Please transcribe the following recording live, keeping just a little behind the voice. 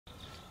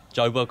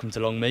Joe, welcome to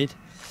Longmead.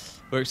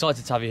 We're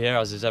excited to have you here,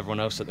 as is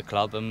everyone else at the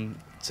club, and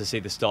to see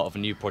the start of a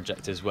new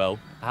project as well.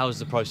 How has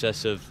the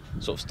process of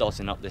sort of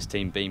starting up this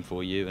team been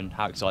for you, and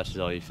how excited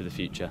are you for the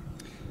future?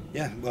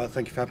 Yeah, well,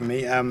 thank you for having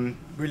me.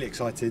 Really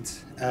excited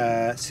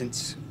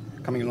since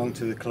coming along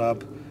to the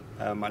club.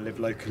 I live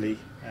locally.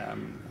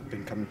 I've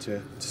been coming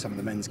to some of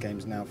the men's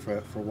games now for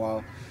a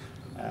while,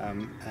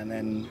 and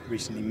then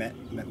recently met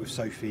with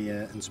Sophie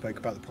and spoke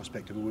about the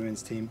prospect of a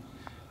women's team,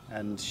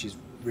 and she's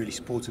really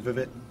supportive of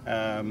it.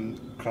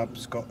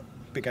 Club's got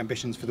big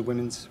ambitions for the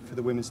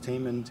women's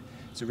team, and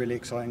it's a really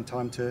exciting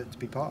time to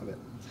be part of it.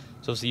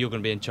 So obviously you're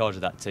going to be in charge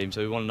of that team, so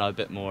we want to know a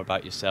bit more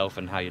about yourself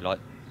and how you like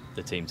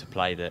the team to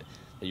play that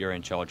you're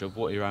in charge of.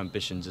 What are your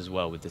ambitions as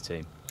well with the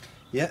team?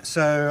 Yeah,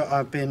 so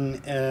I've been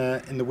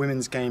in the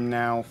women's game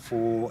now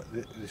for,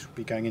 this will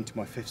be going into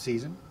my 5th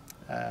season.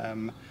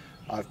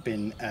 I've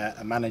been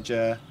a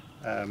manager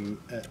and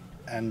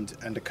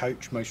a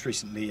coach, most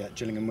recently at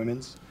Gillingham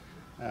Women's.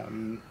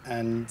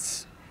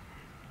 And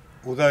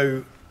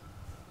although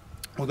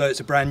it's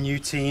a brand new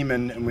team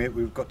and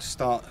we've got to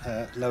start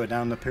lower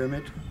down the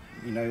pyramid,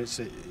 you know,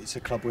 it's a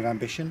club with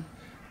ambition.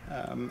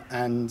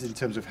 And in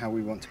terms of how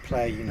we want to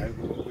play, you know,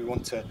 we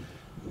want to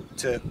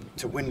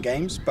win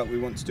games, but we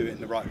want to do it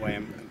in the right way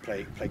and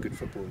play good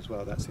football as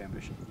well. That's the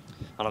ambition.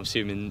 And I'm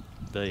assuming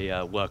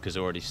the work has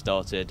already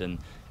started, and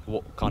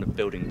what kind of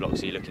building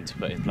blocks are you looking to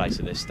put in place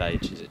at this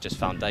stage? Is it just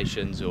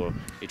foundations, or are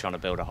you trying to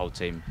build a whole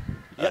team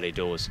early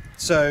doors?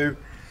 So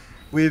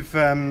we've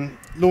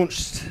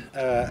launched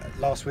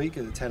last week,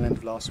 at the tail end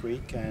of last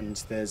week, and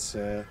there's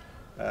a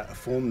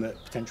form that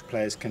potential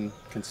players can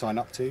sign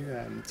up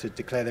to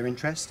declare their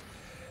interest.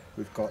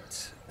 We've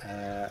got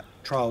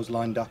trials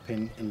lined up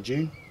in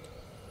June,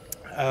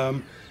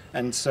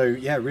 and so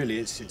yeah, really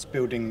it's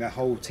building the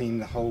whole team,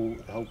 the whole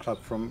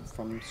club from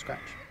scratch.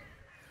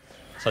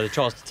 So the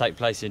trials to take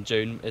place in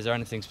June, is there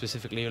anything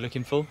specifically you're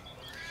looking for?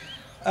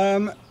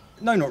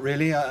 No, not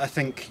really. I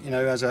think, you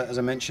know, as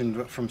I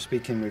mentioned from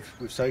speaking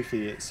with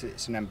Sophie,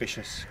 it's an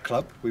ambitious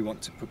club. We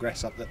want to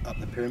progress up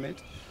the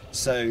pyramid,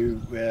 so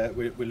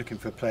we're looking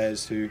for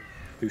players who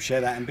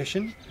share that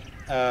ambition.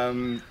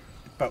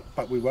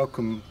 But we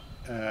welcome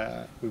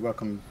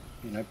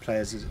you know,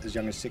 players as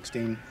young as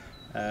 16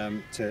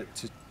 to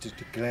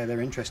declare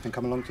their interest and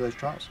come along to those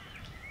trials.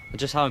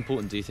 Just how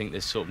important do you think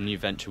this sort of new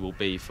venture will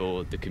be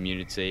for the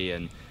community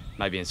and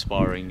maybe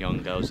inspiring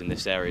young girls in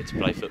this area to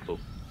play football?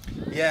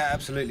 Yeah,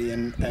 absolutely,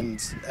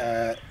 and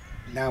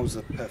now's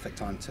the perfect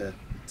time to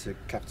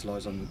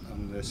capitalise on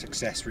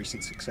the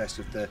recent success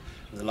of the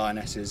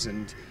Lionesses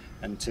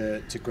and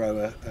to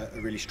grow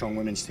a really strong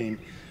women's team.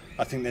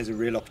 I think there's a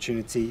real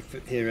opportunity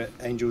here at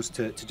Angels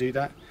to do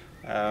that.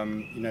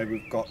 You know,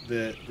 we've got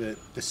the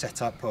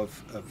setup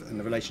of and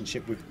the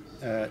relationship with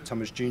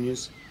Thomas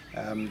Juniors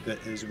that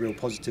is a real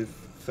positive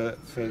for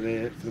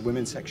the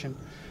women's section.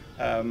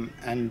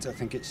 And I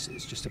think it's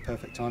just a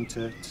perfect time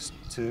to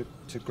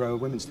grow a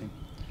women's team.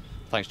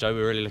 Thanks, Joe.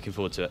 We're really looking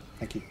forward to it.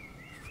 Thank you.